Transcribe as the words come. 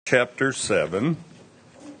chapter 7.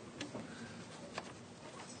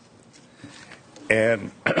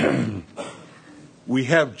 And we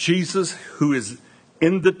have Jesus who is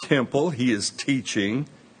in the temple. He is teaching.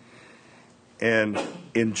 And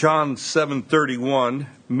in John 7:31,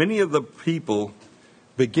 many of the people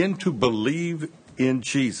begin to believe in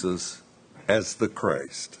Jesus as the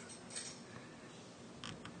Christ.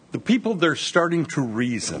 The people, they're starting to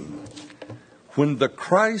reason. When the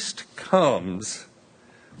Christ comes,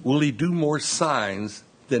 will he do more signs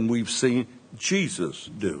than we've seen Jesus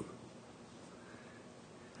do?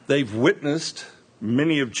 They've witnessed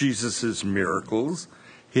many of Jesus' miracles,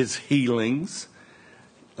 his healings.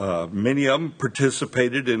 Many of them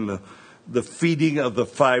participated in the feeding of the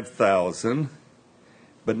 5,000.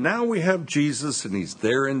 But now we have Jesus, and he's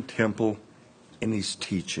there in temple, and he's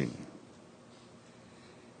teaching.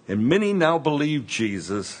 And many now believe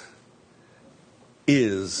Jesus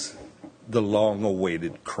is the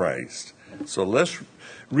long-awaited Christ. So let's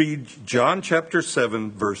read John chapter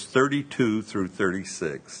 7, verse 32 through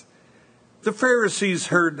 36. The Pharisees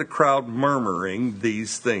heard the crowd murmuring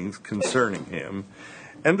these things concerning him,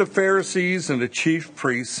 and the Pharisees and the chief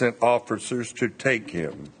priests sent officers to take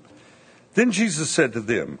him. Then Jesus said to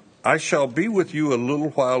them, I shall be with you a little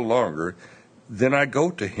while longer, then I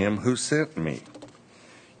go to him who sent me.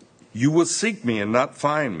 You will seek me and not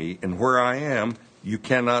find me, and where I am, you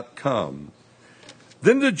cannot come.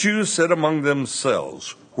 Then the Jews said among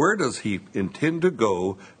themselves, where does he intend to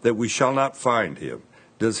go that we shall not find him?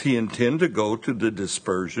 Does he intend to go to the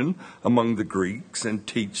dispersion among the Greeks and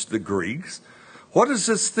teach the Greeks? What is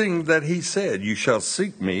this thing that he said, you shall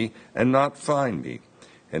seek me and not find me,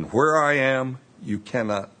 and where I am, you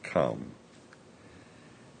cannot come?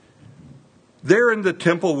 There in the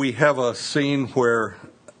temple we have a scene where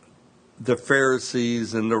the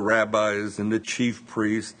Pharisees and the rabbis and the chief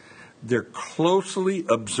priests, they're closely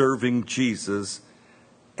observing Jesus,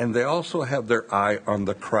 and they also have their eye on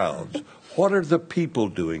the crowds. What are the people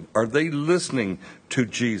doing? Are they listening to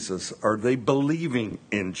Jesus? Are they believing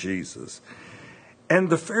in Jesus?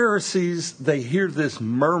 And the Pharisees, they hear this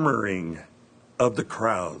murmuring of the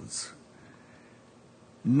crowds.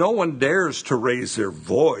 No one dares to raise their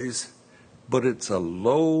voice, but it's a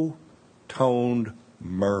low-toned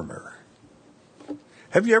murmur.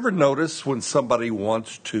 Have you ever noticed when somebody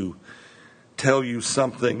wants to tell you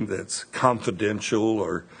something that's confidential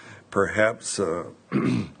or perhaps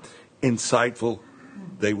insightful,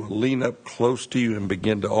 they will lean up close to you and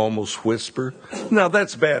begin to almost whisper? Now,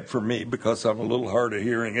 that's bad for me because I'm a little hard of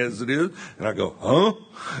hearing as it is. And I go, huh?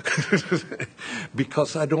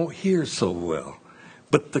 Because I don't hear so well.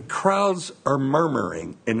 But the crowds are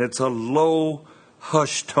murmuring, and it's a low,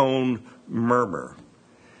 hushed tone murmur.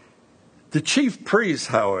 The chief priests,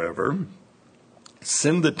 however,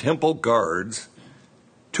 send the temple guards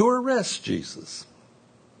to arrest Jesus.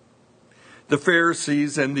 The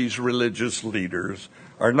Pharisees and these religious leaders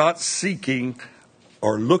are not seeking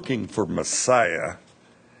or looking for Messiah.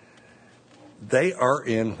 They are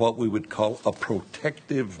in what we would call a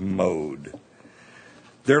protective mode.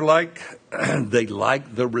 They like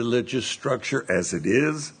the religious structure as it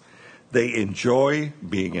is. They enjoy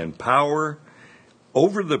being in power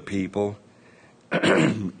over the people.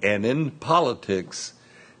 And in politics,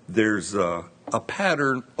 there's a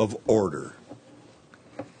pattern of order.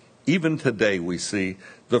 Even today we see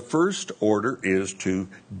the first order is to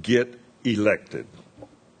get elected.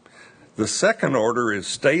 The second order is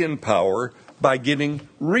stay in power by getting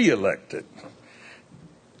reelected.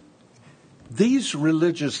 These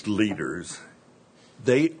religious leaders,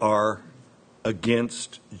 they are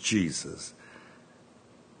against Jesus.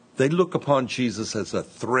 They look upon Jesus as a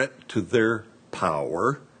threat to their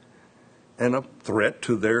power and a threat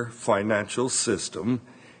to their financial system.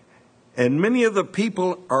 And many of the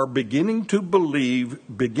people are beginning to believe,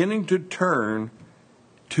 beginning to turn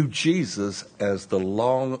to Jesus as the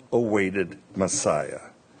long-awaited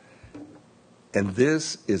Messiah. And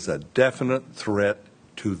this is a definite threat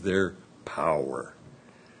to their power.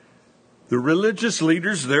 The religious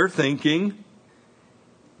leaders, their thinking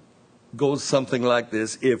goes something like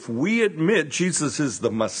this: if we admit Jesus is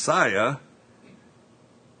the Messiah,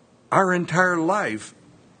 our entire life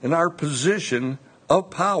and our position of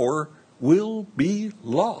power will be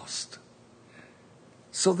lost.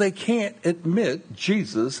 So they can't admit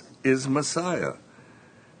Jesus is Messiah.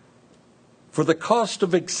 For the cost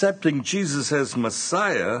of accepting Jesus as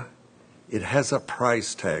Messiah, it has a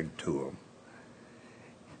price tag to them.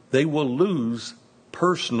 They will lose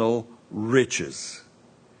personal riches.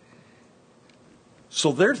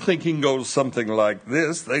 So their thinking goes something like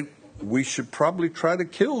this: we should probably try to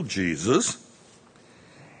kill Jesus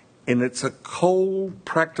And it's a cold,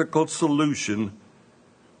 practical solution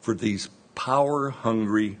for these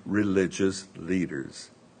power-hungry religious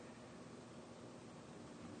leaders.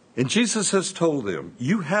 And Jesus has told them,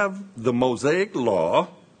 you have the Mosaic law,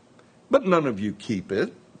 but none of you keep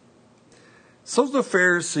it. So the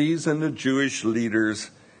Pharisees and the Jewish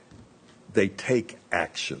leaders, they take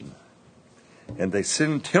action. And they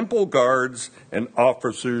send temple guards and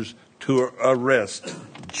officers to arrest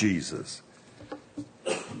Jesus.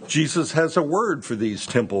 Jesus has a word for these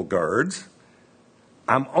temple guards.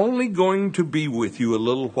 I'm only going to be with you a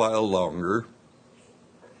little while longer,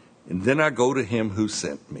 and then I go to him who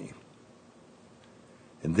sent me.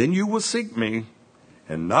 And then you will seek me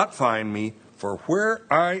and not find me, for where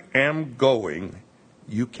I am going,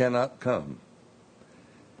 you cannot come.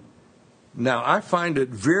 Now, I find it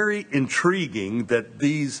very intriguing that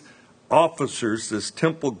these officers, this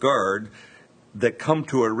temple guard, that come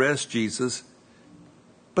to arrest Jesus,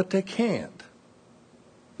 but they can't.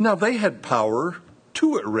 Now, they had power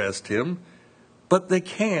to arrest him, but they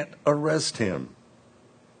can't arrest him.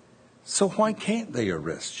 So why can't they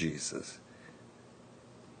arrest Jesus?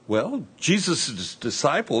 Well, Jesus'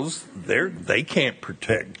 disciples, they can't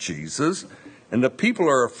protect Jesus, and the people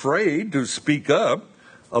are afraid to speak up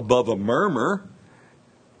above a murmur.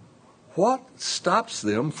 What stops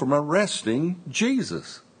them from arresting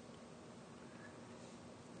Jesus?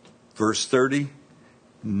 Verse 30,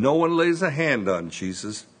 no one lays a hand on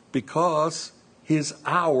Jesus because his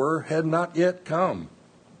hour had not yet come.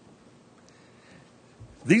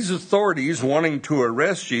 These authorities wanting to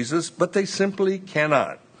arrest Jesus, but they simply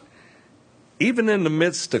cannot. Even in the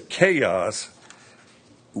midst of chaos,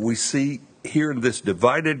 we see here in this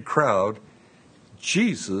divided crowd,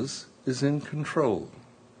 Jesus is in control.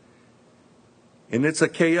 And it's a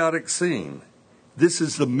chaotic scene. This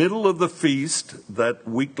is the middle of the feast, that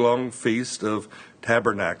week-long feast of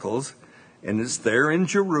Tabernacles, and it's there in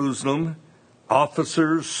Jerusalem.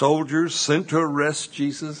 Officers, soldiers sent to arrest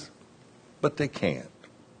Jesus, but they can't.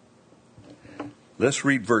 Let's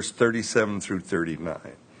read verse 37 through 39.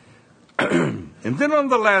 And then on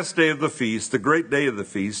the last day of the feast, the great day of the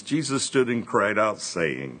feast, Jesus stood and cried out,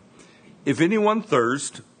 saying, if anyone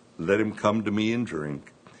thirst, let him come to me and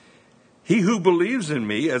drink. He who believes in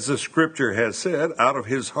me, as the scripture has said, out of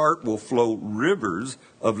his heart will flow rivers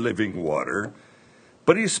of living water.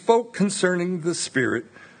 But he spoke concerning the Spirit,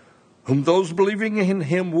 whom those believing in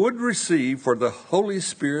him would receive, for the Holy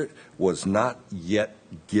Spirit was not yet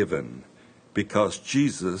given, because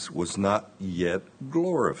Jesus was not yet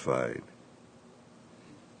glorified.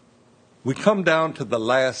 We come down to the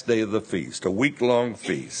last day of the feast, a week-long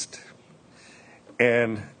feast.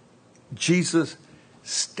 And Jesus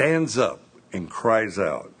stands up and cries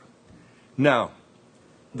out. Now,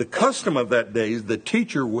 the custom of that day is the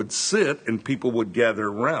teacher would sit and people would gather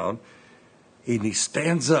around, and he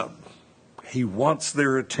stands up. He wants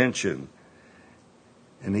their attention.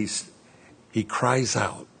 And he cries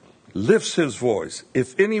out, lifts his voice.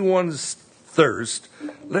 If anyone's thirst,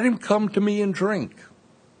 let him come to me and drink.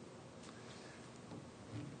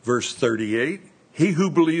 Verse 38, he who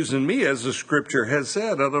believes in me, as the scripture has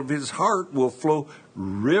said, out of his heart will flow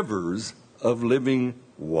rivers of living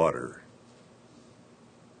water.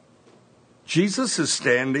 Jesus is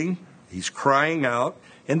standing, he's crying out,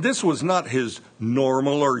 and this was not his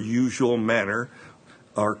normal or usual manner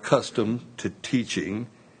or custom to teaching,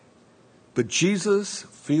 but Jesus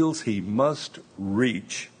feels he must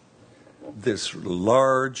reach this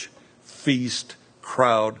large feast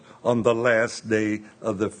crowd on the last day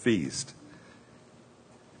of the feast.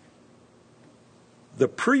 The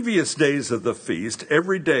previous days of the feast,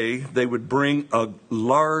 every day they would bring a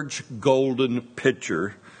large golden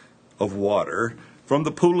pitcher of water from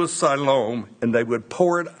the pool of Siloam, and they would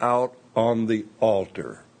pour it out on the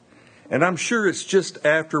altar. And I'm sure it's just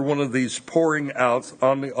after one of these pouring outs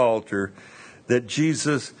on the altar that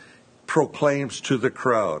Jesus proclaims to the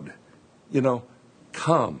crowd,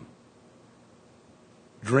 come,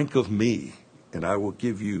 drink of me, and I will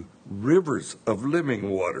give you rivers of living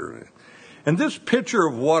water. And this pitcher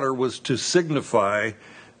of water was to signify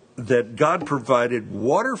that God provided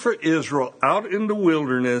water for Israel out in the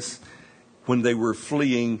wilderness when they were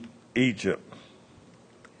fleeing Egypt.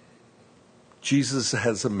 Jesus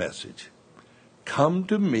has a message. Come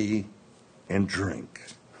to me and drink.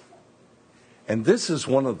 And this is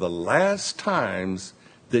one of the last times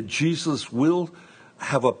that Jesus will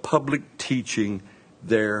have a public teaching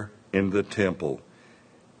there in the temple.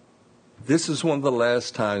 This is one of the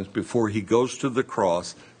last times before he goes to the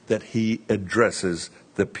cross that he addresses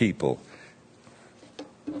the people.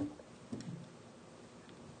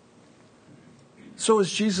 So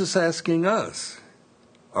is Jesus asking us,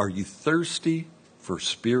 Are you thirsty for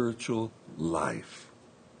spiritual life?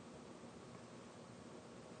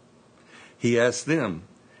 He asked them,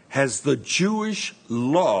 has the Jewish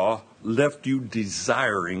law left you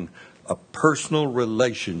desiring a personal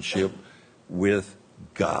relationship with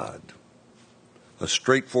God? A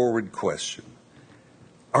straightforward question.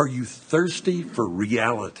 Are you thirsty for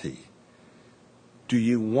reality? Do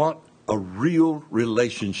you want a real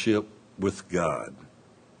relationship with God?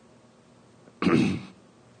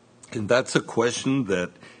 And that's a question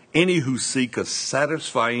that any who seek a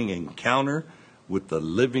satisfying encounter with the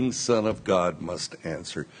living Son of God must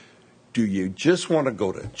answer. Do you just want to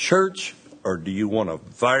go to church, or do you want a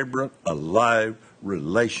vibrant, alive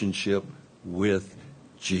relationship with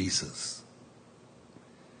Jesus?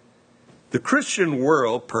 The Christian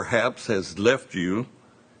world perhaps has left you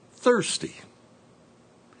thirsty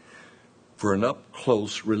for an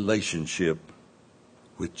up-close relationship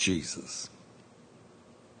with Jesus.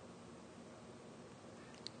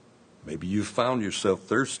 Maybe you found yourself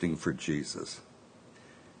thirsting for Jesus.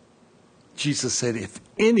 Jesus said, if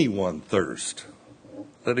anyone thirst,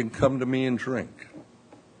 let him come to me and drink.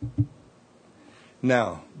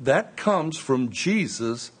 Now, that comes from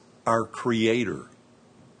Jesus, our Creator.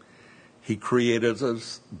 He created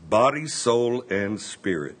us body, soul, and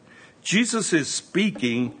spirit. Jesus is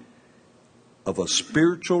speaking of a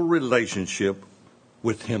spiritual relationship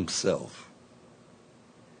with himself.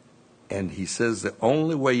 And he says the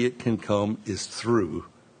only way it can come is through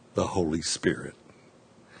the Holy Spirit.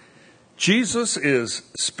 Jesus is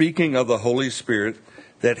speaking of the Holy Spirit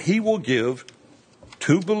that he will give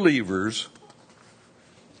to believers,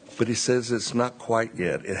 but he says it's not quite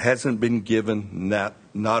yet. It hasn't been given, not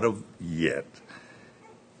of yet.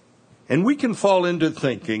 And we can fall into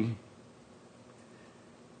thinking,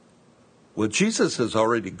 well, Jesus has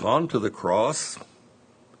already gone to the cross.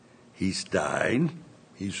 He's died.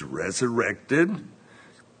 He's resurrected.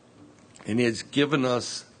 And he has given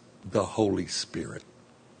us the Holy Spirit.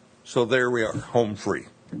 So there we are, home free.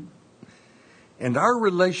 And our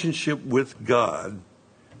relationship with God,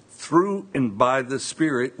 through and by the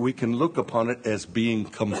Spirit, we can look upon it as being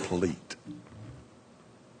complete.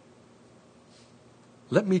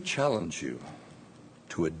 Let me challenge you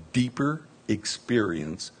to a deeper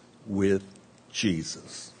experience with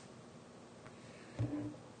Jesus.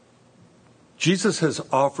 Jesus has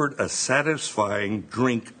offered a satisfying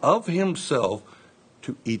drink of himself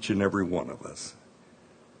to each and every one of us.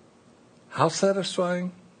 How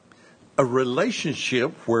satisfying? A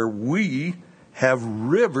relationship where we have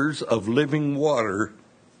rivers of living water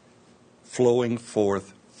flowing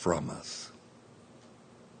forth from us.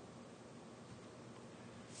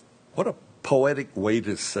 What a poetic way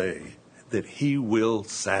to say that he will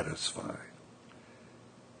satisfy.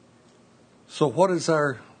 So what is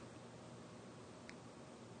our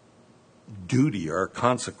duty, our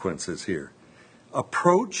consequences here?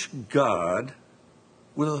 Approach God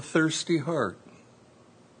with a thirsty heart.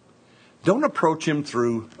 Don't approach him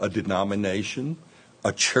through a denomination,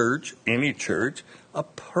 a church, any church.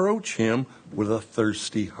 Approach him with a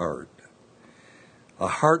thirsty heart. A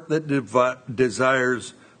heart that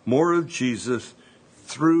desires more of Jesus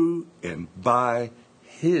through and by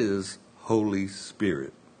his Holy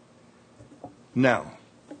Spirit. Now,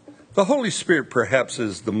 the Holy Spirit perhaps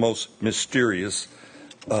is the most mysterious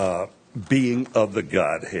being of the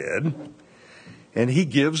Godhead. And he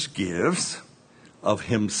gives gifts of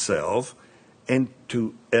himself and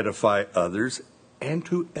to edify others and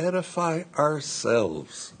to edify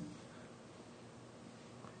ourselves.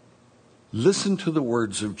 Listen to the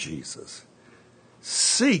words of Jesus.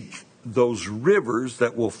 Seek those rivers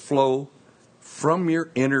that will flow from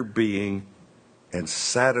your inner being and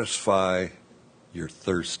satisfy your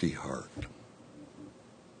thirsty heart.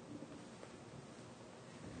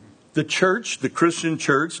 The church, the Christian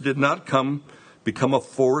church, did not become a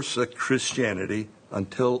force of Christianity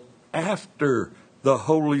until after the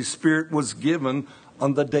Holy Spirit was given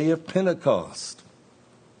on the day of Pentecost.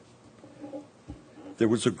 There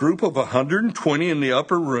was a group of 120 in the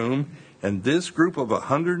upper room, and this group of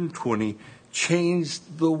 120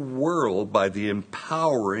 changed the world by the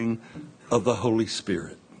empowering of the Holy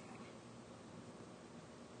Spirit.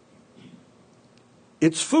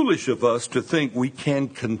 It's foolish of us to think we can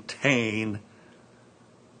contain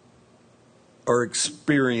or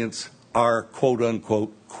experience our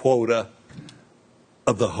quote-unquote quota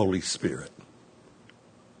of the Holy Spirit.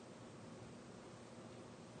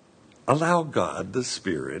 Allow God, the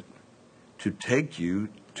Spirit, to take you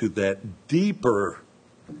to that deeper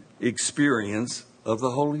experience of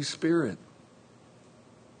the Holy Spirit,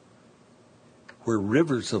 where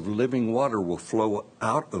rivers of living water will flow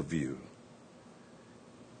out of you.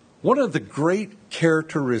 One of the great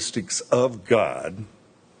characteristics of God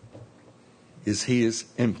is He is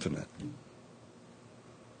infinite.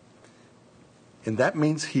 And that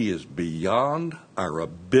means He is beyond our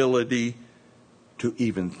ability to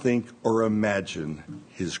even think or imagine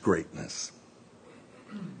His greatness.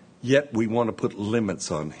 Yet we want to put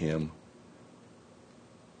limits on Him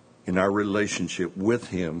in our relationship with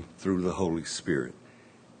Him through the Holy Spirit.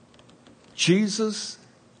 Jesus,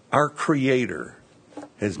 our Creator,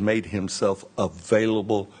 has made Himself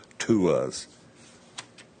available to us.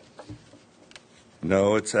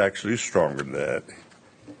 No, it's actually stronger than that.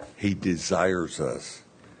 He desires us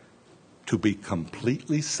to be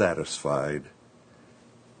completely satisfied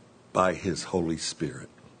by His Holy Spirit.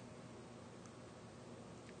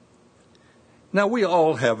 Now, we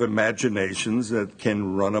all have imaginations that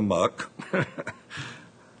can run amok.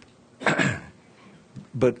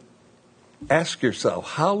 But ask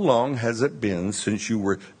yourself, how long has it been since you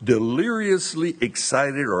were deliriously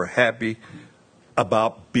excited or happy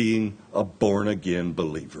about being a born-again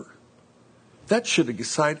believer? That should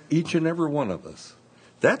excite each and every one of us.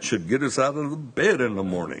 That should get us out of the bed in the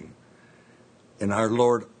morning. And our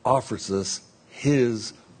Lord offers us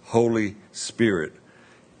His Holy Spirit.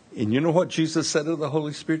 And you know what Jesus said of the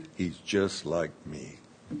Holy Spirit? He's just like me.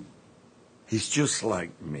 He's just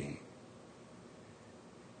like me.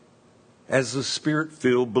 As a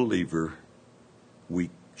Spirit-filled believer, we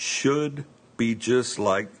should be just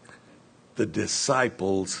like the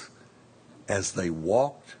disciples as they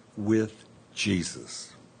walked with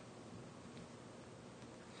Jesus.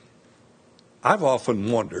 I've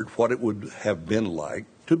often wondered what it would have been like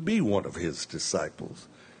to be one of His disciples,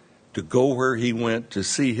 to go where He went, to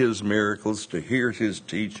see His miracles, to hear His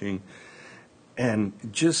teaching, and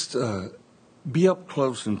just be up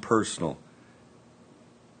close and personal.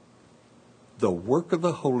 The work of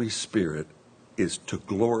the Holy Spirit is to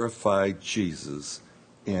glorify Jesus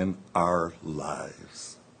in our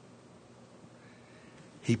lives.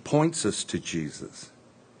 He points us to Jesus.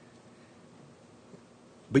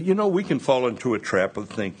 But you know, we can fall into a trap of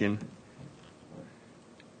thinking,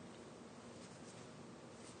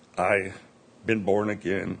 I've been born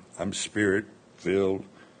again, I'm Spirit-filled,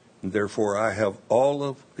 and therefore I have all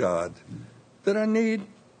of God that I need,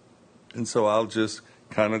 and so I'll just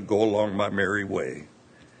kind of go along my merry way.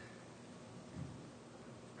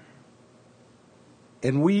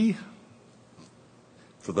 And we,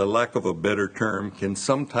 for the lack of a better term, can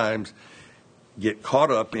sometimes get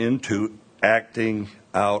caught up into acting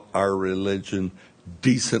out our religion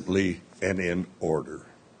decently and in order.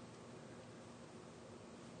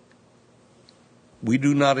 We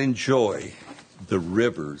do not enjoy the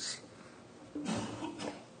rivers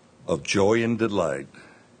of joy and delight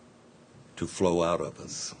to flow out of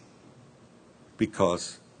us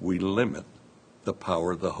because we limit the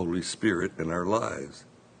power of the Holy Spirit in our lives.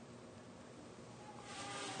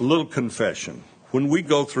 A little confession. When we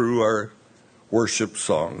go through our worship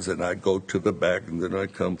songs, and I go to the back and then I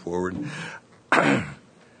come forward,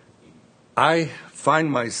 I find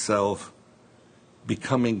myself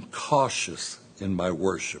becoming cautious in my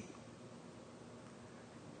worship,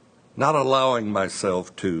 not allowing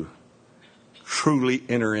myself to truly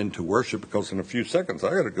enter into worship, because in a few seconds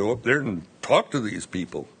I got to go up there and talk to these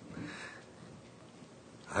people.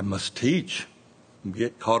 I must teach and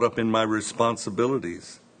get caught up in my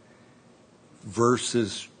responsibilities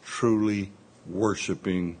versus truly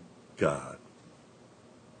worshiping God.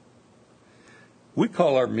 We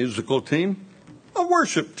call our musical team a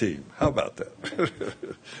worship team. How about that?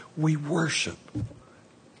 We worship.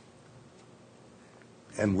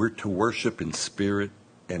 And we're to worship in spirit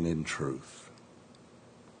and in truth.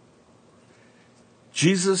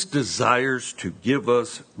 Jesus desires to give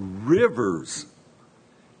us rivers.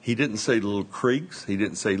 He didn't say little creeks. He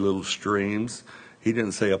didn't say little streams. He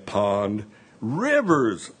didn't say a pond.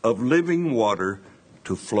 Rivers of living water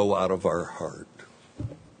to flow out of our heart.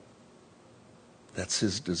 That's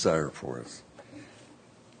His desire for us.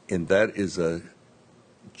 And that is a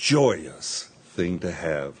joyous thing to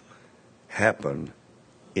have happen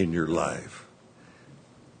in your life.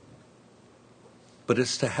 But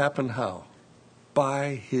it's to happen how?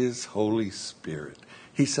 By His Holy Spirit.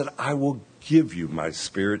 He said, I will give you my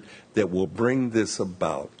Spirit that will bring this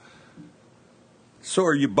about. So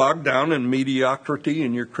are you bogged down in mediocrity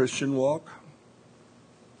in your Christian walk?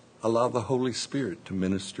 Allow the Holy Spirit to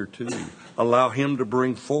minister to you. Allow Him to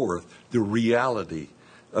bring forth the reality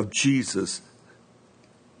of Jesus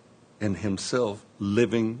and Himself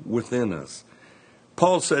living within us.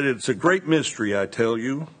 Paul said, it's a great mystery, I tell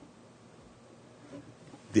you,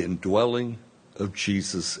 the indwelling of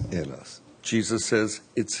Jesus in us. Jesus says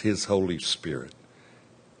it's His Holy Spirit.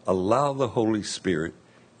 Allow the Holy Spirit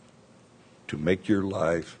to make your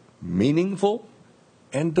life meaningful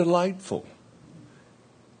and delightful.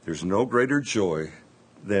 There's no greater joy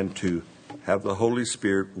than to have the Holy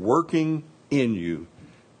Spirit working in you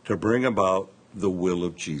to bring about the will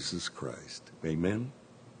of Jesus Christ. Amen?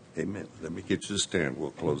 Amen. Let me get you to stand.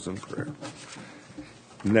 We'll close in prayer.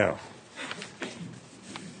 Now,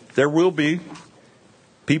 there will be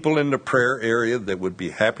people in the prayer area that would be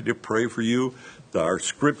happy to pray for you. Our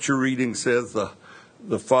scripture reading says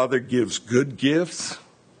the Father gives good gifts.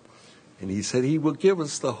 And he said he will give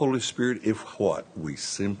us the Holy Spirit if what? We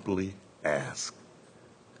simply ask.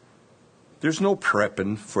 There's no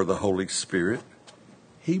prepping for the Holy Spirit.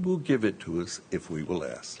 He will give it to us if we will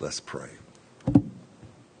ask. Let's pray.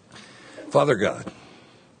 Father God,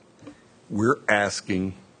 we're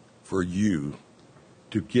asking for you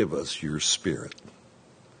to give us your Spirit.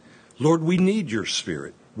 Lord, we need your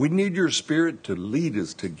Spirit. We need your Spirit to lead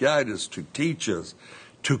us, to guide us, to teach us,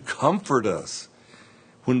 to comfort us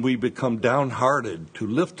when we become downhearted, to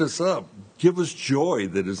lift us up, give us joy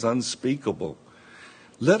that is unspeakable.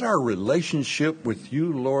 Let our relationship with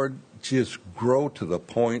you, Lord, just grow to the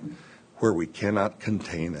point where we cannot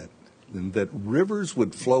contain it, and that rivers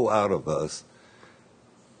would flow out of us,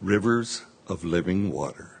 rivers of living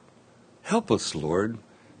water. Help us, Lord,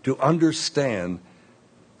 to understand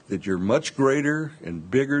that you're much greater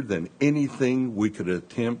and bigger than anything we could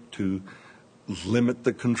attempt to limit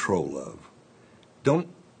the control of. Don't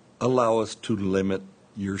allow us to limit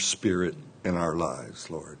your Spirit in our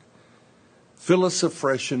lives, Lord. Fill us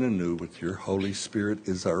afresh and anew with your Holy Spirit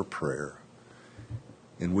is our prayer.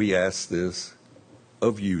 And we ask this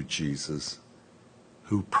of you, Jesus,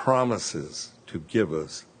 who promises to give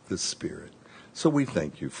us the Spirit. So we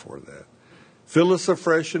thank you for that. Fill us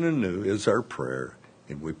afresh and anew is our prayer,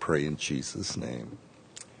 and we pray in Jesus' name.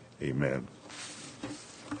 Amen.